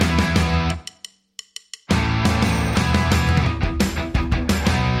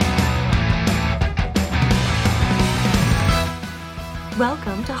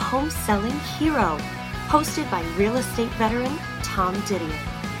Home Selling Hero, hosted by real estate veteran Tom Didier.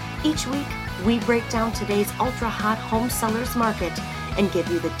 Each week, we break down today's ultra-hot home sellers market and give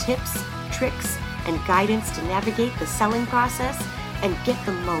you the tips, tricks, and guidance to navigate the selling process and get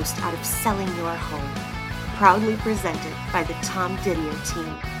the most out of selling your home. Proudly presented by the Tom Didier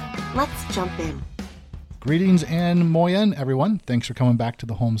team. Let's jump in. Greetings and moyen, everyone. Thanks for coming back to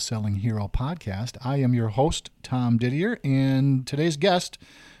the Home Selling Hero podcast. I am your host, Tom Didier, and today's guest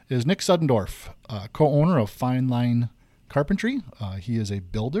is Nick Suddendorf, co-owner of Fine Line Carpentry. He is a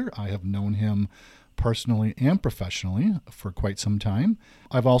builder. I have known him personally and professionally for quite some time.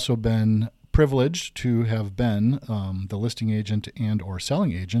 I've also been privileged to have been the listing agent and or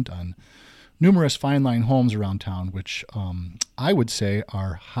selling agent on numerous fine line homes around town, which I would say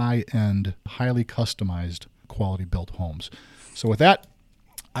are high-end, highly customized, quality-built homes. So with that,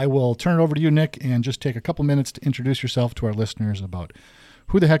 I will turn it over to you, Nick, and just take a couple minutes to introduce yourself to our listeners about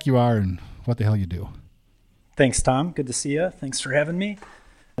who the heck you are and what the hell you do. Thanks, Tom. Good to see you. Thanks for having me.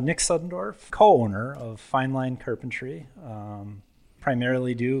 Nick Suddendorf, co-owner of Fine Line Carpentry.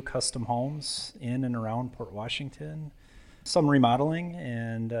 Primarily do custom homes in and around Port Washington, some remodeling,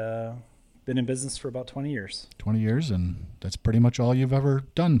 and been in business for about 20 years. 20 years, and that's pretty much all you've ever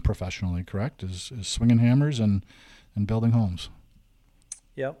done professionally, correct? Is swinging hammers and building homes.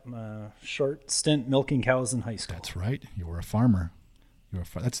 Yep, short stint milking cows in high school. That's right. You were a farmer.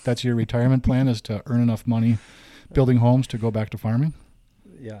 That's your retirement plan, is to earn enough money building homes to go back to farming?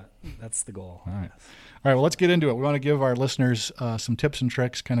 Yeah, that's the goal. All right. All right, well, let's get into it. We want to give our listeners some tips and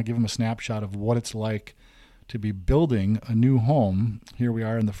tricks, kind of give them a snapshot of what it's like to be building a new home. Here we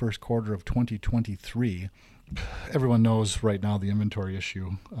are in the first quarter of 2023. Everyone knows right now the inventory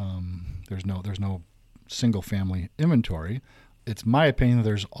issue. There's no single family inventory. It's my opinion that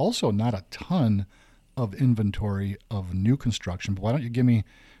there's also not a ton of inventory of new construction. But why don't you give me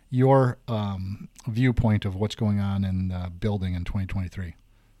your viewpoint of what's going on in building in 2023?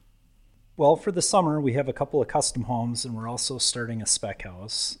 Well, for the summer, we have a couple of custom homes, and we're also starting a spec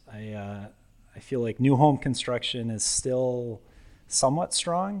house. I feel like new home construction is still somewhat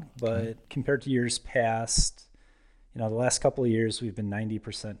strong, but compared to years past, the last couple of years we've been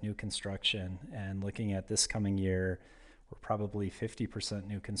 90% new construction, and looking at this coming year, we're probably 50%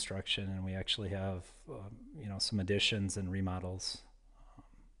 new construction, and we actually have some additions and remodels.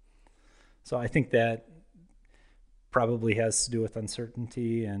 So I think that probably has to do with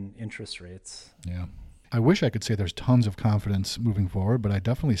uncertainty and interest rates. Yeah. I wish I could say there's tons of confidence moving forward, but I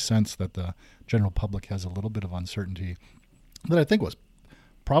definitely sense that the general public has a little bit of uncertainty that I think was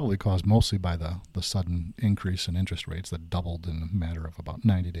probably caused mostly by the sudden increase in interest rates that doubled in a matter of about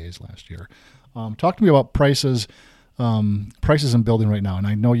 90 days last year. Talk to me about prices in building right now. And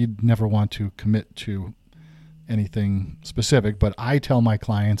I know you'd never want to commit to anything specific, but I tell my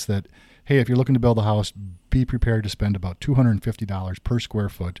clients that, hey, if you're looking to build a house, be prepared to spend about $250 per square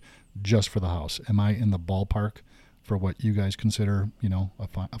foot just for the house. Am I in the ballpark for what you guys consider,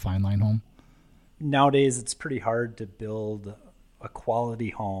 a fine line home? Nowadays, it's pretty hard to build a quality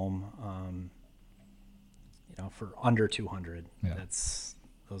home, for under 200. Yeah.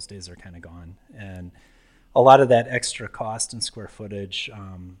 Those days are kind of gone. And a lot of that extra cost and square footage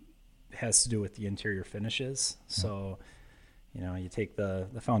has to do with the interior finishes. Yeah. So, you take the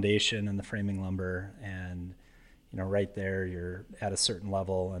foundation and the framing lumber, and right there you're at a certain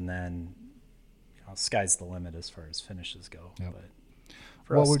level, and then sky's the limit as far as finishes go. Yep. But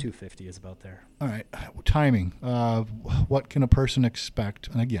for us, 250 is about there. All right. Timing. What can a person expect?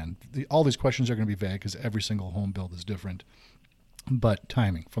 And again, all these questions are going to be vague because every single home build is different. But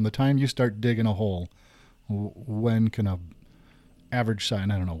timing. From the time you start digging a hole, when can a average size,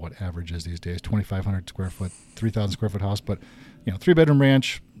 I don't know what average is these days, 2,500 square foot, 3,000 square foot house, but 3-bedroom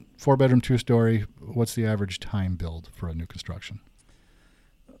ranch, 4-bedroom, 2-story, what's the average time build for a new construction?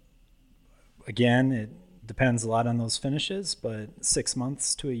 Again, it depends a lot on those finishes, but 6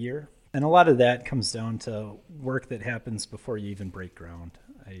 months to a year. And a lot of that comes down to work that happens before you even break ground.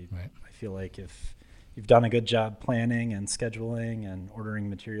 I feel like if you've done a good job planning and scheduling and ordering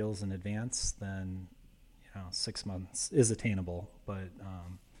materials in advance, then 6 months is attainable. But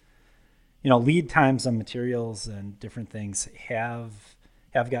lead times on materials and different things have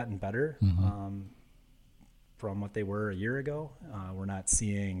gotten better from what they were a year ago. We're not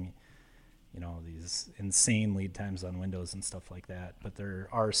seeing these insane lead times on windows and stuff like that, but there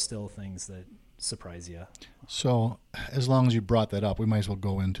are still things that surprise you. So as long as you brought that up, we might as well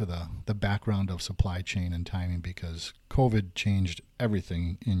go into the background of supply chain and timing, because COVID changed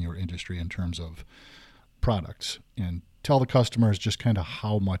everything in your industry in terms of products. And tell the customers just kind of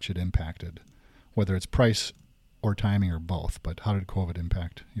how much it impacted, whether it's price or timing or both, but how did COVID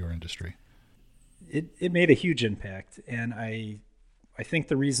impact your industry? It made a huge impact, and I think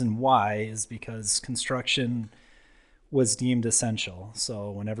the reason why is because construction was deemed essential.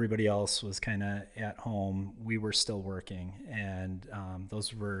 So when everybody else was kind of at home, we were still working, and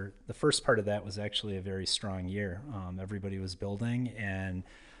the first part of that was actually a very strong year. Everybody was building, and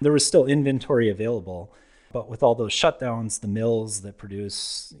there was still inventory available. But with all those shutdowns, the mills that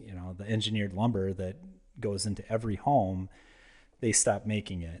produce, the engineered lumber that goes into every home, they stopped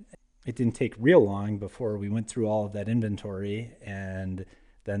making it. It didn't take real long before we went through all of that inventory, and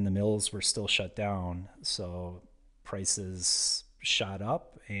then the mills were still shut down. So prices shot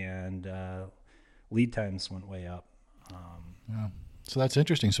up, and lead times went way up. Yeah. So that's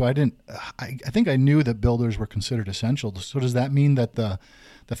interesting. So I think I knew that builders were considered essential. So does that mean that the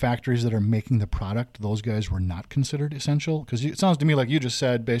factories that are making the product, those guys were not considered essential? Because it sounds to me like you just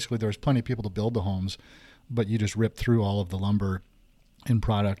said basically there was plenty of people to build the homes, but you just ripped through all of the lumber and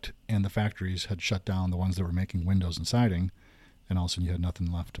product, and the factories had shut down, the ones that were making windows and siding, and all of a sudden you had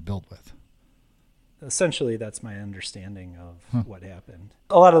nothing left to build with. Essentially, that's my understanding of what happened.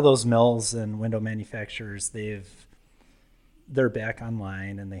 A lot of those mills and window manufacturers, they're back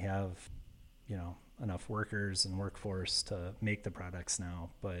online, and they have, enough workers and workforce to make the products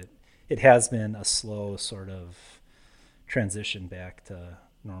now. But it has been a slow sort of transition back to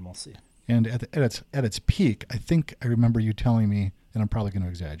normalcy. And at its peak, I think I remember you telling me, and I'm probably going to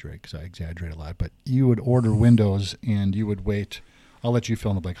exaggerate because I exaggerate a lot, but you would order windows and you would wait. I'll let you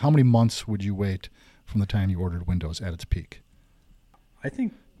fill in the blank. How many months would you wait from the time you ordered windows at its peak? I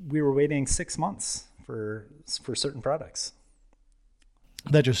think we were waiting 6 months for certain products.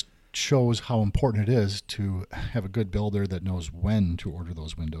 That just shows how important it is to have a good builder that knows when to order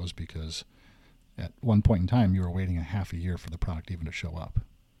those windows, because at one point in time you were waiting a half a year for the product even to show up.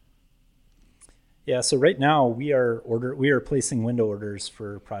 Yeah, so right now we are placing window orders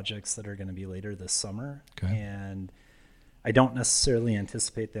for projects that are going to be later this summer. Okay. And I don't necessarily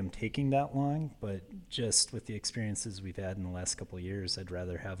anticipate them taking that long, but just with the experiences we've had in the last couple of years, I'd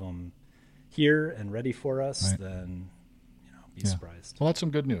rather have them here and ready for us than be surprised. Well, that's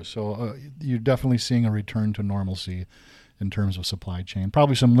some good news. So you're definitely seeing a return to normalcy in terms of supply chain.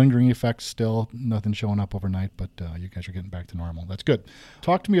 Probably some lingering effects still, nothing showing up overnight, but you guys are getting back to normal. That's good.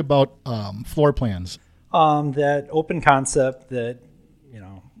 Talk to me about floor plans. That open concept that,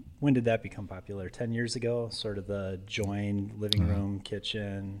 when did that become popular? 10 years ago, sort of the joined living room,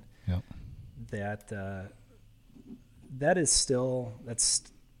 kitchen. Yep. That's still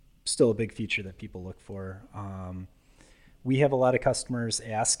a big feature that people look for. We have a lot of customers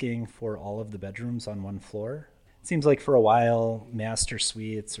asking for all of the bedrooms on one floor. It seems like for a while, master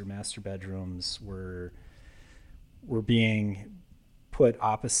suites or master bedrooms were being put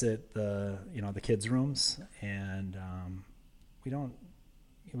opposite the kids' rooms, and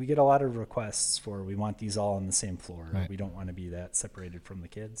we get a lot of requests for, we want these all on the same floor. Right. We don't want to be that separated from the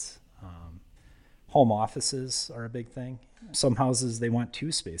kids. Home offices are a big thing. Some houses, they want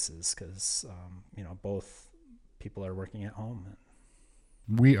 2 spaces because both people are working at home.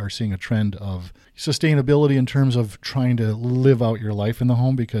 We are seeing a trend of sustainability in terms of trying to live out your life in the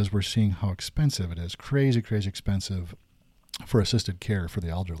home, because we're seeing how expensive it is. Crazy, crazy expensive for assisted care for the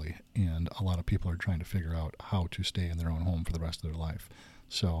elderly. And a lot of people are trying to figure out how to stay in their own home for the rest of their life.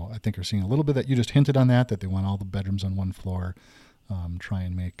 So I think we're seeing a little bit that you just hinted on that they want all the bedrooms on one floor, try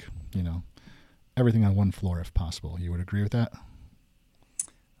and make, everything on one floor if possible. You would agree with that?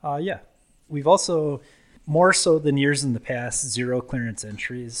 Yeah. We've also, more so than years in the past, 0 clearance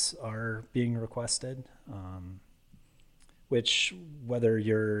entries are being requested, which, whether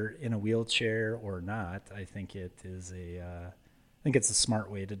you're in a wheelchair or not, I think it's a smart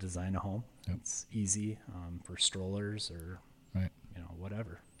way to design a home. Yep. It's easy for strollers or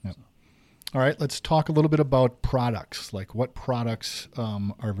whatever. Yep. So. All right, let's talk a little bit about products. Like, what products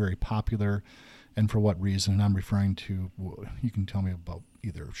are very popular and for what reason? And I'm referring to, you can tell me about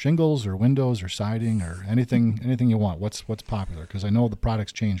either shingles or windows or siding or anything you want. What's popular? Because I know the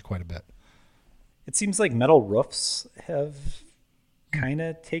products change quite a bit. It seems like metal roofs have kind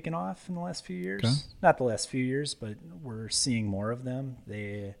of taken off in the last few years. Okay. Not the last few years, but we're seeing more of them.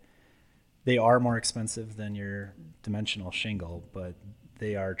 They are more expensive than your dimensional shingle, but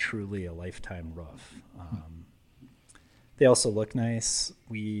they are truly a lifetime roof. They also look nice.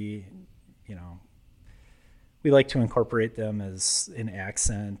 We like to incorporate them as an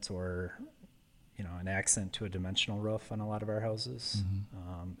accent or, an accent to a dimensional roof on a lot of our houses.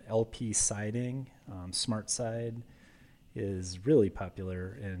 Mm-hmm. LP siding, Smart Side, is really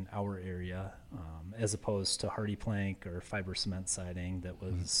popular in our area, as opposed to hardy plank or fiber cement siding that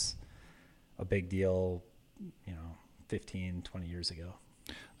was a big deal, 15, 20 years ago.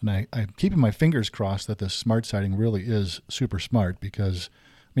 And I'm keeping my fingers crossed that this smart siding really is super smart because,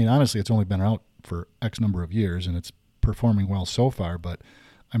 honestly, it's only been out for X number of years and it's performing well so far, but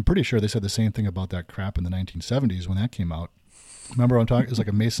I'm pretty sure they said the same thing about that crap in the 1970s when that came out. Remember what I'm talking? It's like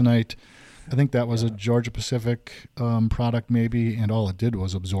a Masonite. I think that was a Georgia Pacific product maybe, and all it did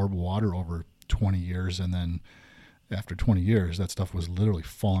was absorb water over 20 years, and then after 20 years, that stuff was literally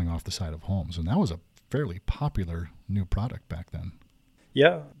falling off the side of homes, and that was a fairly popular new product back then.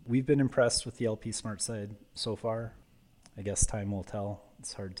 Yeah, we've been impressed with the LP Smart Side so far. I guess time will tell.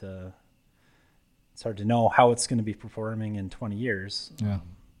 It's hard to know how it's going to be performing in 20 years. Yeah.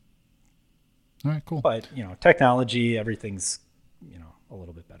 All right, cool. But, technology, everything's, a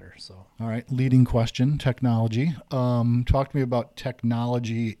little bit better. So. All right, leading question, technology. Talk to me about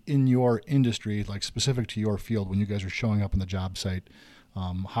technology in your industry, like specific to your field when you guys are showing up on the job site.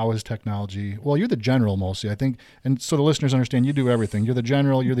 How is technology? Well, you're the general mostly, I think. And so the listeners understand you do everything. You're the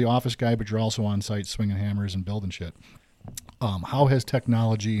general, you're the office guy, but you're also on site swinging hammers and building shit. How has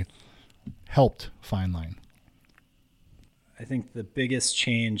technology helped Fine Line? I think the biggest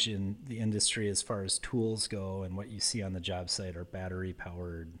change in the industry as far as tools go and what you see on the job site are battery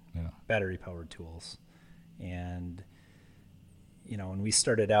powered tools. And when we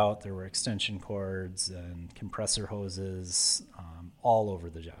started out, there were extension cords and compressor hoses all over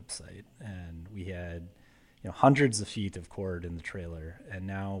the job site, and we had hundreds of feet of cord in the trailer, and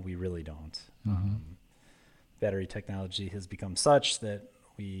now we really don't. Mm-hmm. Battery technology has become such that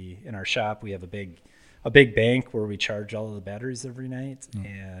in our shop we have a big bank where we charge all of the batteries every night,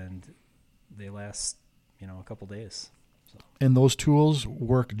 and they last a couple days. So. And those tools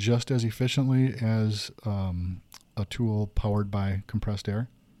work just as efficiently as a tool powered by compressed air?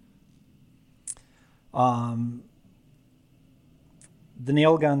 The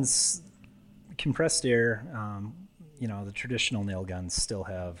nail guns, compressed air, the traditional nail guns still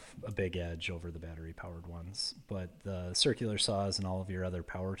have a big edge over the battery powered ones, but the circular saws and all of your other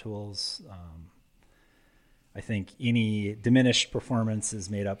power tools, I think any diminished performance is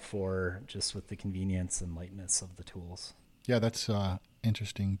made up for just with the convenience and lightness of the tools. Yeah, that's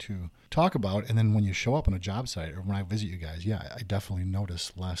interesting to talk about. And then when you show up on a job site or when I visit you guys, I definitely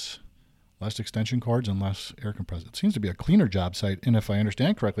notice less extension cords and less air compressors. It seems to be a cleaner job site. And if I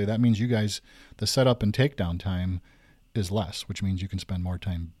understand correctly, that means you guys, the setup and takedown time is less, which means you can spend more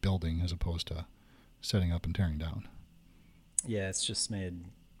time building as opposed to setting up and tearing down. Yeah, it's just made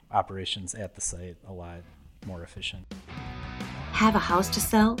operations at the site a lot more efficient. Have a house to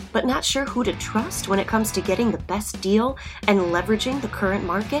sell, but not sure who to trust when it comes to getting the best deal and leveraging the current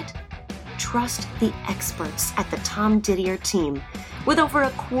market? Trust the experts at the Tom Didier team. With over a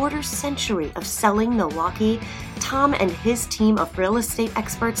quarter century of selling Milwaukee, Tom and his team of real estate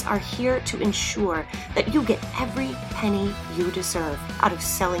experts are here to ensure that you get every penny you deserve out of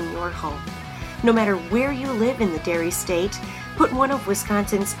selling your home. No matter where you live in the Dairy State, put one of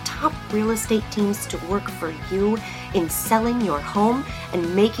Wisconsin's top real estate teams to work for you in selling your home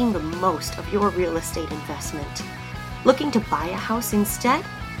and making the most of your real estate investment. Looking to buy a house instead?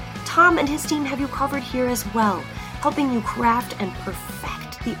 Tom and his team have you covered here as well, helping you craft and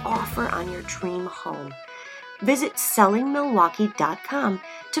perfect the offer on your dream home. Visit sellingmilwaukee.com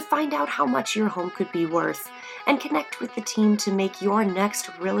to find out how much your home could be worth and connect with the team to make your next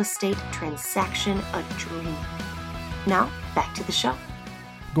real estate transaction a dream. Now, back to the show.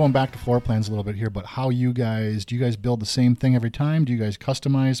 Going back to floor plans a little bit here, but do you guys build the same thing every time? Do you guys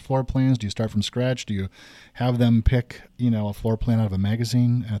customize floor plans? Do you start from scratch? Do you have them pick, a floor plan out of a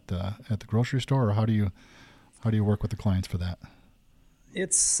magazine at the grocery store, or how do you work with the clients for that?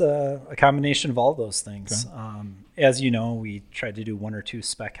 It's a combination of all those things. Okay. As you know, we try to do 1 or 2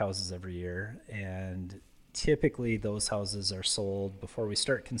 spec houses every year, and typically those houses are sold before we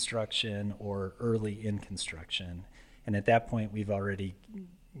start construction or early in construction. And at that point, we've already,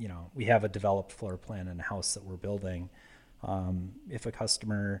 we have a developed floor plan in a house that we're building. If a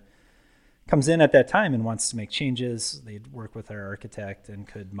customer comes in at that time and wants to make changes, they'd work with our architect and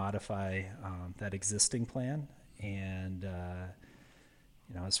could modify that existing plan. And,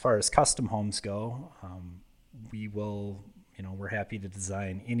 as far as custom homes go, we're happy to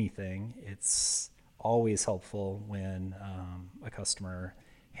design anything. It's always helpful when a customer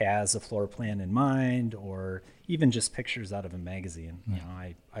has a floor plan in mind, or even just pictures out of a magazine.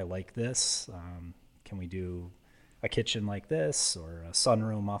 I like this. Can we do a kitchen like this, or a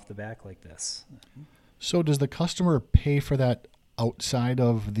sunroom off the back like this? So does the customer pay for that outside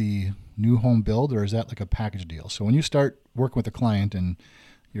of the new home build, or is that like a package deal? So when you start working with a client and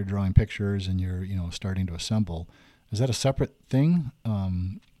you're drawing pictures and you're starting to assemble, is that a separate thing?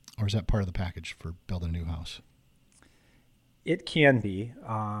 or is that part of the package for building a new house? It can be.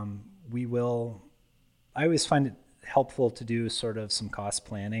 I always find it helpful to do sort of some cost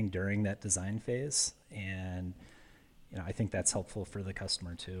planning during that design phase. And, I think that's helpful for the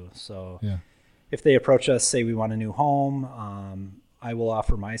customer too. So if they approach us, say we want a new home, I will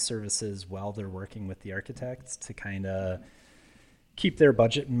offer my services while they're working with the architects to kind of keep their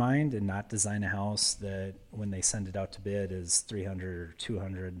budget in mind and not design a house that when they send it out to bid is 300 or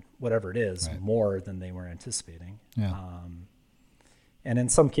 200, whatever it is, more than they were anticipating. Yeah. And in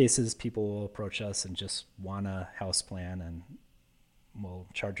some cases, people will approach us and just want a house plan, and we'll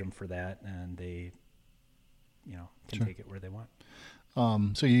charge them for that, and they, can take it where they want.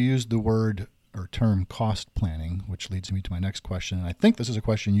 So you used the word or term cost planning, which leads me to my next question. And I think this is a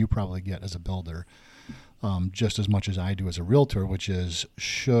question you probably get as a builder, just as much as I do as a realtor, which is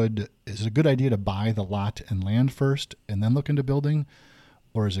it a good idea to buy the lot and land first and then look into building?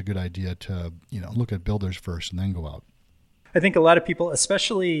 Or is it a good idea to, look at builders first and then go out? I think a lot of people,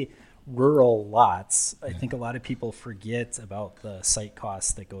 especially rural lots, I think a lot of people forget about the site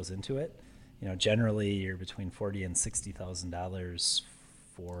cost that goes into it. Generally you're between $40,000 and $60,000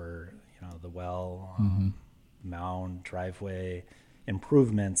 for, the well, mound, driveway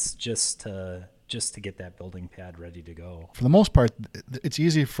improvements just to get that building pad ready to go. For the most part, it's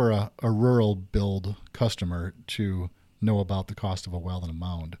easy for a rural build customer to know about the cost of a well and a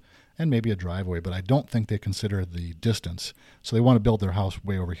mound and maybe a driveway, but I don't think they consider the distance. So they want to build their house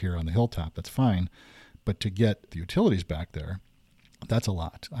way over here on the hilltop. That's fine. But to get the utilities back there, that's a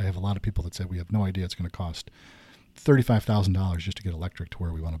lot. I have a lot of people that say we have no idea it's going to cost $35,000 just to get electric to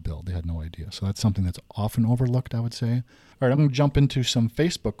where we want to build. They had no idea. So that's something that's often overlooked, I would say. All right, I'm going to jump into some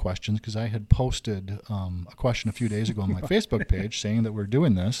Facebook questions because I had posted a question a few days ago on my Facebook page saying that we're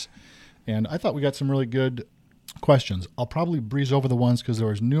doing this. And I thought we got some really good questions. I'll probably breeze over the ones because there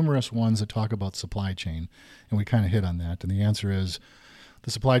was numerous ones that talk about supply chain, and we kind of hit on that. And the answer is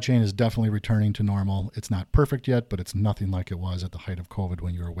the supply chain is definitely returning to normal. It's not perfect yet, but it's nothing like it was at the height of COVID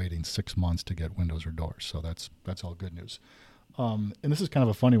when you were waiting 6 months to get windows or doors. So that's all good news. And this is kind of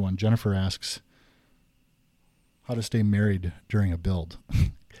a funny one. Jennifer asks how to stay married during a build.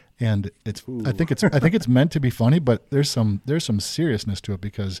 And I think it's meant to be funny, but there's some seriousness to it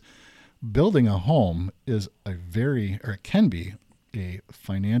because building a home is it can be a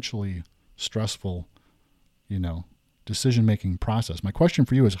financially stressful, decision-making process. My question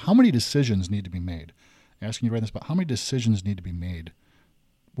for you is, how many decisions need to be made? I'm asking you right this, but how many decisions need to be made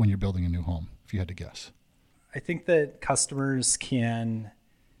when you're building a new home, if you had to guess? I think that customers can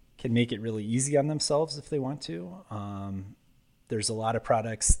make it really easy on themselves if they want to. There's a lot of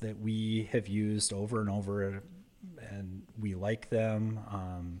products that we have used over and over, and we like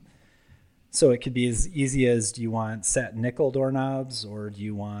them. So it could be as easy as, do you want satin nickel doorknobs or do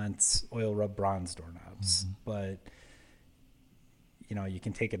you want oil rub bronze doorknobs? Mm-hmm. But you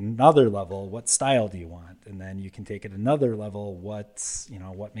can take it another level. What style do you want? And then you can take it another level. What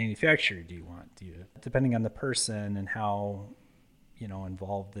manufacturer do you want? Depending on the person and how,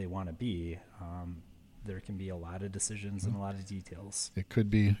 involved they want to be, there can be a lot of decisions and a lot of details. It could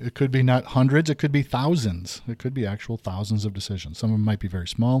be not hundreds. It could be thousands. It could be actual thousands of decisions. Some of them might be very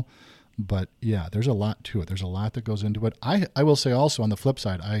small, but yeah, there's a lot to it. There's a lot that goes into it. I will say also on the flip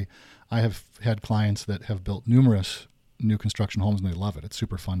side, I have had clients that have built numerous new construction homes and they love it. It's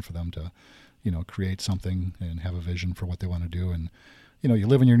super fun for them to, create something and have a vision for what they want to do. And, you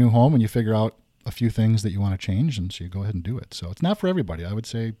live in your new home and you figure out a few things that you want to change. And so you go ahead and do it. So it's not for everybody. I would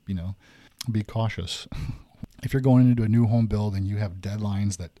say, be cautious. If you're going into a new home build and you have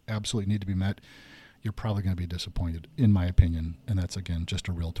deadlines that absolutely need to be met, you're probably going to be disappointed, in my opinion. And that's, again, just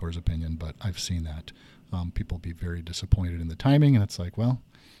a realtor's opinion, but I've seen that. People be very disappointed in the timing. And it's like, well,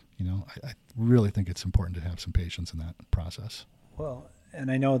 I really think it's important to have some patience in that process. Well, and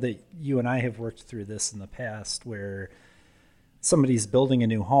I know that you and I have worked through this in the past where somebody's building a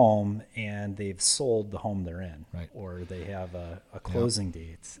new home and they've sold the home they're in, right, or they have a closing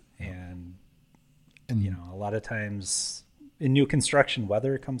date. And a lot of times in new construction,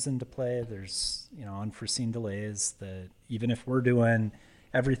 weather comes into play. There's, unforeseen delays that even if we're doing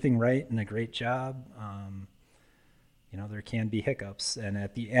everything right and a great job, there can be hiccups. And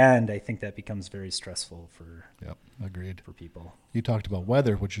at the end, I think that becomes very stressful for agreed. For people. You talked about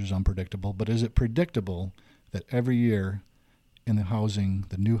weather, which is unpredictable, but is it predictable that every year in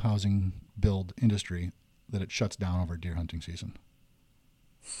the new housing build industry, that it shuts down over deer hunting season?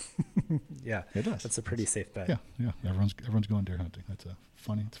 Yeah, it does. That's a pretty safe bet. Yeah. Everyone's going deer hunting. It's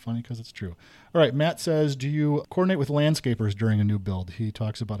funny because it's true. All right, Matt says, do you coordinate with landscapers during a new build? He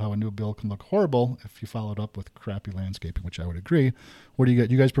talks about how a new build can look horrible if you follow it up with crappy landscaping, which I would agree. What do you get?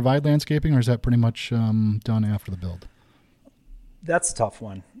 You guys provide landscaping, or is that pretty much done after the build? That's a tough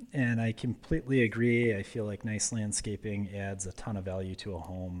one, and I completely agree. I feel like nice landscaping adds a ton of value to a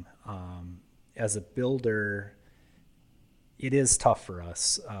home. As a builder, it is tough for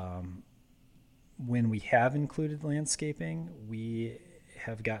us. When we have included landscaping, we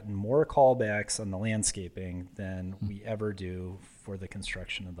have gotten more callbacks on the landscaping than we ever do for the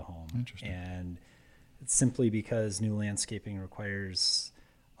construction of the home. Interesting. And it's simply because new landscaping requires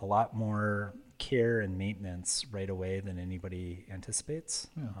a lot more care and maintenance right away than anybody anticipates.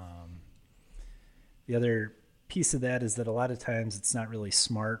 Yeah. The other piece of that is that a lot of times it's not really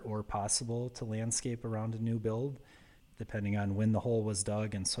smart or possible to landscape around a new build. Depending on when the hole was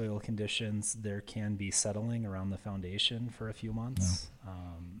dug and soil conditions, there can be settling around the foundation for a few months. Yeah.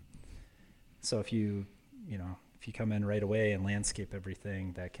 So if you come in right away and landscape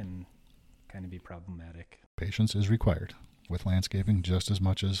everything, that can kind of be problematic. Patience is required with landscaping just as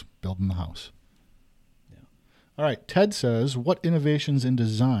much as building the house. Yeah. All right. Ted says, what innovations in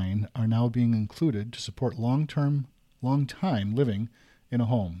design are now being included to support long-time living in a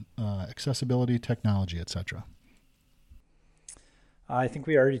home, accessibility, technology, etc.? I think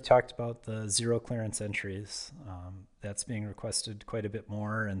we already talked about the zero clearance entries. That's being requested quite a bit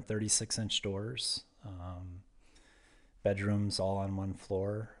more, and 36-inch doors. Bedrooms all on one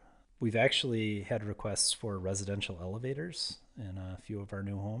floor. We've actually had requests for residential elevators in a few of our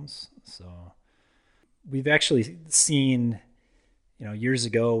new homes. So we've actually seen, years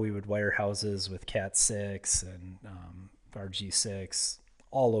ago we would wire houses with Cat 6 and RG6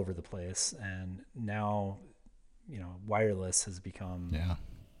 all over the place. And now, wireless has become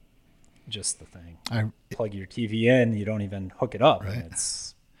just the thing. Plug your TV in, you don't even hook it up. Right.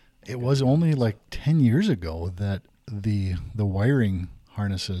 It was only like 10 years ago that the wiring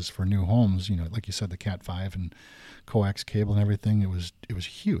harnesses for new homes, like you said, the Cat 5 and coax cable and everything, it was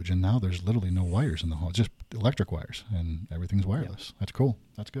huge. And now there's literally no wires in the home, just electric wires, and everything's wireless. Yep. That's cool.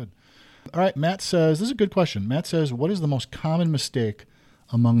 That's good. All right, Matt says, this is a good question. Matt says, what is the most common mistake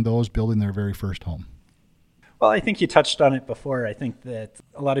among those building their very first home? Well, I think you touched on it before. I think that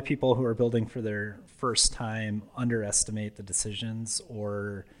a lot of people who are building for their first time underestimate the decisions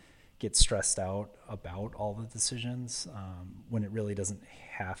or get stressed out about all the decisions when it really doesn't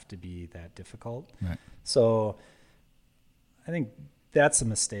have to be that difficult. Right. So I think that's a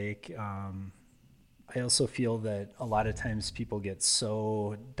mistake. I also feel that a lot of times people get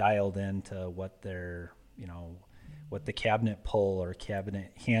so dialed into what their, what the cabinet pull or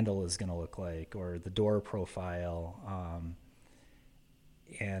cabinet handle is going to look like, or the door profile.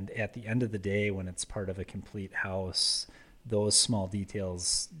 And at the end of the day, when it's part of a complete house, those small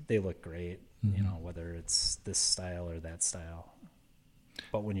details, they look great, whether it's this style or that style.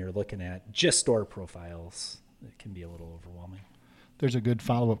 But when you're looking at just door profiles, it can be a little overwhelming. There's a good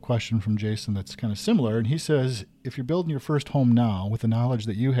follow-up question from Jason that's kind of similar. And he says, if you're building your first home now with the knowledge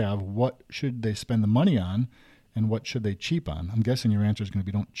that you have, what should they spend the money on and what should they cheap on? I'm guessing your answer is going to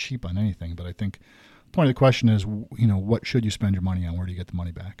be don't cheap on anything. But I think the point of the question is, what should you spend your money on? Where do you get the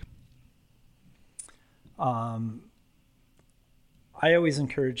money back? I always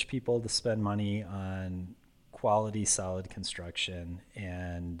encourage people to spend money on quality, solid construction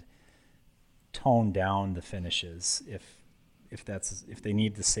and tone down the finishes. If they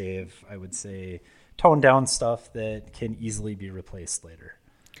need to save, I would say tone down stuff that can easily be replaced later.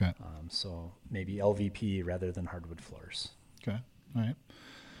 Okay. So maybe LVP rather than hardwood floors. Okay. All right.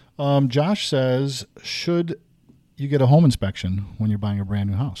 Josh says, should you get a home inspection when you're buying a brand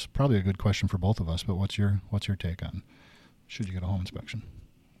new house? Probably a good question for both of us, but what's your take on should you get a home inspection?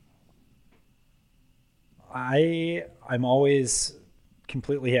 I'm always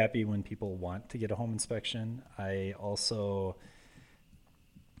completely happy when people want to get a home inspection. I also,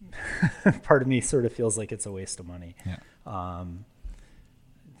 part of me sort of feels like it's a waste of money. Yeah. I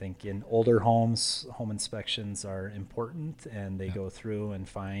think in older homes, home inspections are important, and they go through and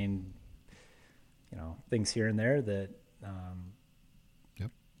find, things here and there that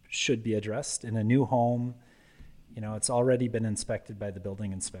should be addressed. In a new home, it's already been inspected by the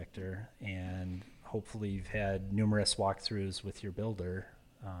building inspector, and hopefully you've had numerous walkthroughs with your builder,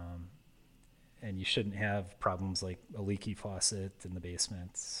 and you shouldn't have problems like a leaky faucet in the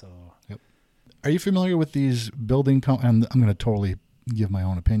basement. So, Are you familiar with these building and I'm going to totally give my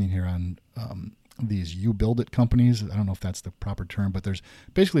own opinion here on these you build it companies. I don't know if that's the proper term, but there's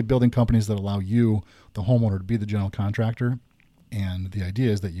basically building companies that allow you, the homeowner, to be the general contractor. And the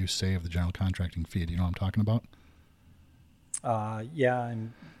idea is that you save the general contracting fee. Do you know what I'm talking about? Yeah,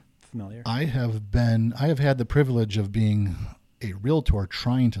 I'm familiar. I have had the privilege of being a realtor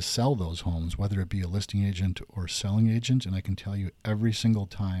trying to sell those homes, whether it be a listing agent or selling agent. And I can tell you every single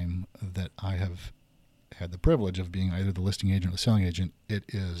time that I have had the privilege of being either the listing agent or the selling agent, it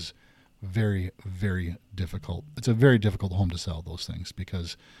is very, very difficult. It's a very difficult home to sell, those things,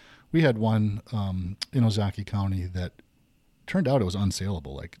 because we had one in Ozaukee County that turned out it was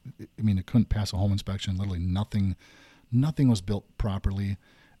unsaleable. It couldn't pass a home inspection. Literally nothing was built properly.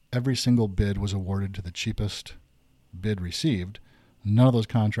 Every single bid was awarded to the cheapest bid received. None of those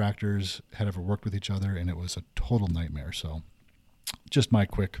contractors had ever worked with each other, and it was a total nightmare. So just my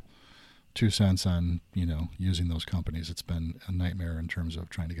quick 2 cents on, using those companies. It's been a nightmare in terms of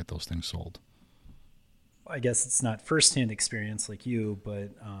trying to get those things sold. I guess it's not firsthand experience like you, but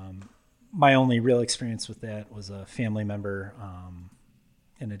my only real experience with that was a family member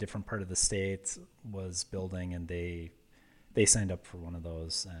in a different part of the state was building, and they signed up for one of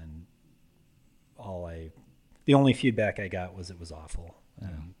those, and the only feedback I got was it was awful,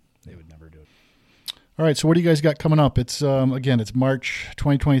 and they would never do it. All right, so what do you guys got coming up? It's it's March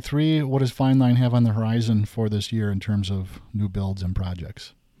 2023. What does Fine Line have on the horizon for this year in terms of new builds and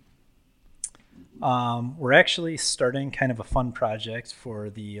projects? We're actually starting kind of a fun project for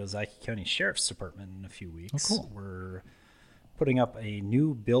the Ozaukee County Sheriff's Department in a few weeks. Oh, cool. We're putting up a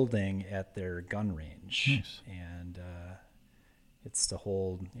new building at their gun range. Nice. And it's to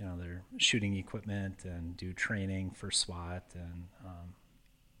hold, their shooting equipment and do training for SWAT and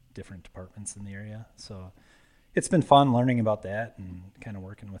different departments in the area. So it's been fun learning about that and kind of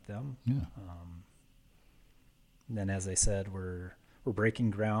working with them. Yeah. And then, as I said, we're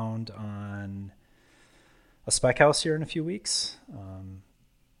breaking ground on a spec house here in a few weeks,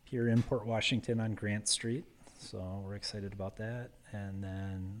 here in Port Washington on Grant Street. So we're excited about that. And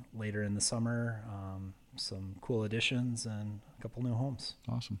then later in the summer, some cool additions and a couple new homes.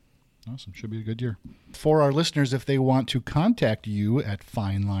 Awesome. Should be a good year. For our listeners, if they want to contact you at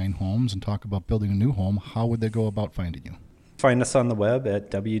Fine Line Homes and talk about building a new home, how would they go about finding you? Find us on the web at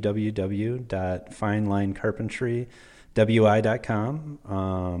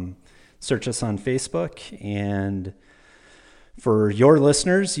www.finelinecarpentrywi.com. Search us on Facebook. And for your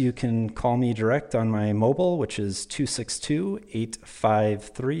listeners, you can call me direct on my mobile, which is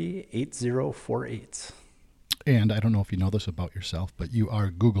 262-853-8048. And I don't know if you know this about yourself, but you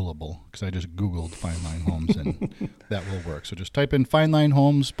are Googleable, because I just Googled Fine Line Homes, and that will work. So just type in Fine Line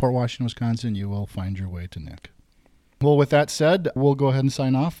Homes, Port Washington, Wisconsin. You will find your way to Nick. Well, with that said, we'll go ahead and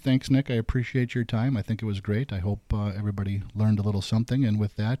sign off. Thanks, Nick. I appreciate your time. I think it was great. I hope everybody learned a little something. And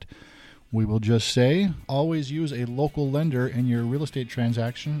with that, we will just say, always use a local lender in your real estate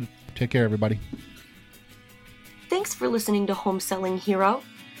transaction. Take care, everybody. Thanks for listening to Home Selling Hero.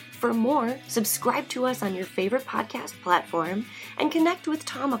 For more, subscribe to us on your favorite podcast platform and connect with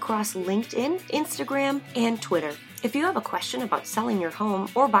Tom across LinkedIn, Instagram, and Twitter. If you have a question about selling your home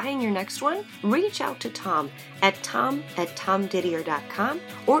or buying your next one, reach out to Tom at tom@tomdidier.com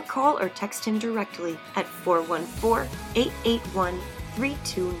or call or text him directly at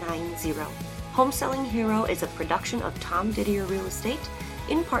 414-881-3290. Home Selling Hero is a production of Tom Didier Real Estate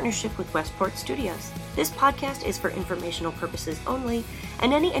in partnership with Westport Studios. This podcast is for informational purposes only,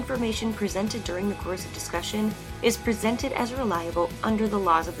 and any information presented during the course of discussion is presented as reliable under the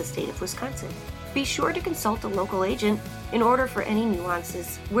laws of the state of Wisconsin. Be sure to consult a local agent in order for any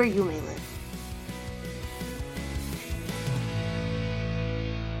nuances where you may live.